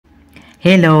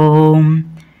Hello,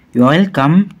 you are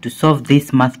welcome to solve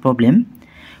this math problem,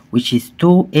 which is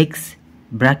 2x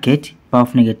bracket power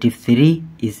of negative 3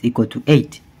 is equal to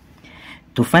 8.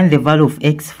 To find the value of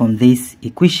x from this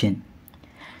equation,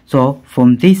 so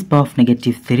from this power of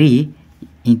negative 3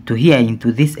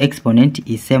 into this exponent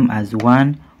is same as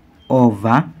 1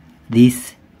 over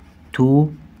this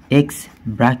 2x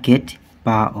bracket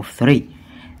power of 3,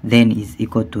 then is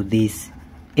equal to this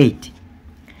 8.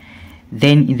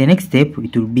 Then in the next step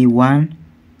it will be 1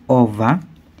 over,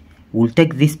 we'll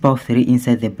take this power 3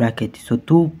 inside the bracket, so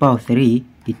 2 power 3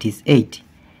 it is 8,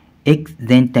 x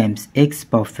then times x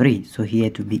power 3, so here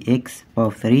to be x power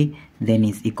 3 then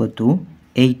is equal to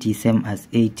 8 is same as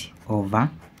 8 over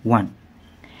 1.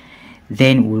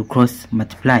 Then we'll cross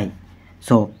multiply,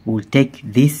 so we'll take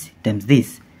this times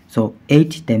this, so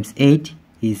 8 times 8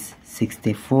 is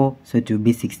 64, so it will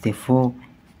be 64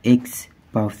 x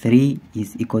power 3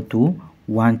 is equal to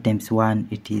 1 times 1,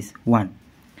 it is 1.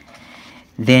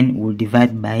 Then we'll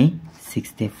divide by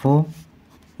 64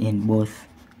 in both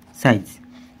sides,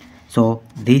 so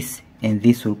this and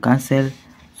this will cancel,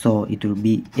 so it will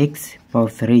be x power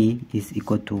 3 is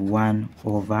equal to 1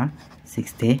 over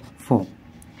 64.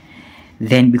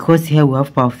 Then because here we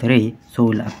have power 3, so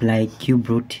we'll apply cube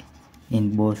root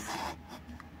in both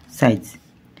sides,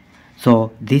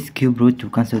 so this cube root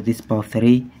will cancel this power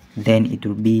 3, then it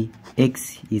will be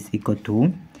x is equal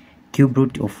to cube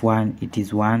root of 1, it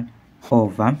is 1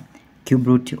 over cube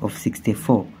root of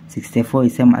 64. 64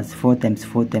 is same as 4 times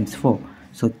 4 times 4,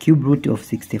 so cube root of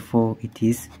 64 it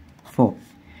is 4.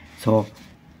 So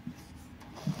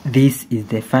this is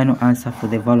the final answer for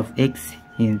the value of x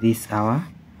in this our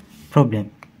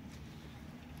problem.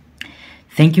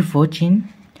 Thank you for watching.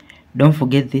 Don't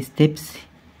forget these steps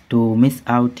to miss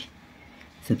out.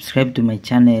 Subscribe to my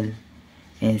channel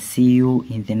and see you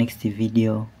in the next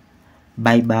video.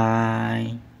 Bye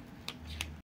bye.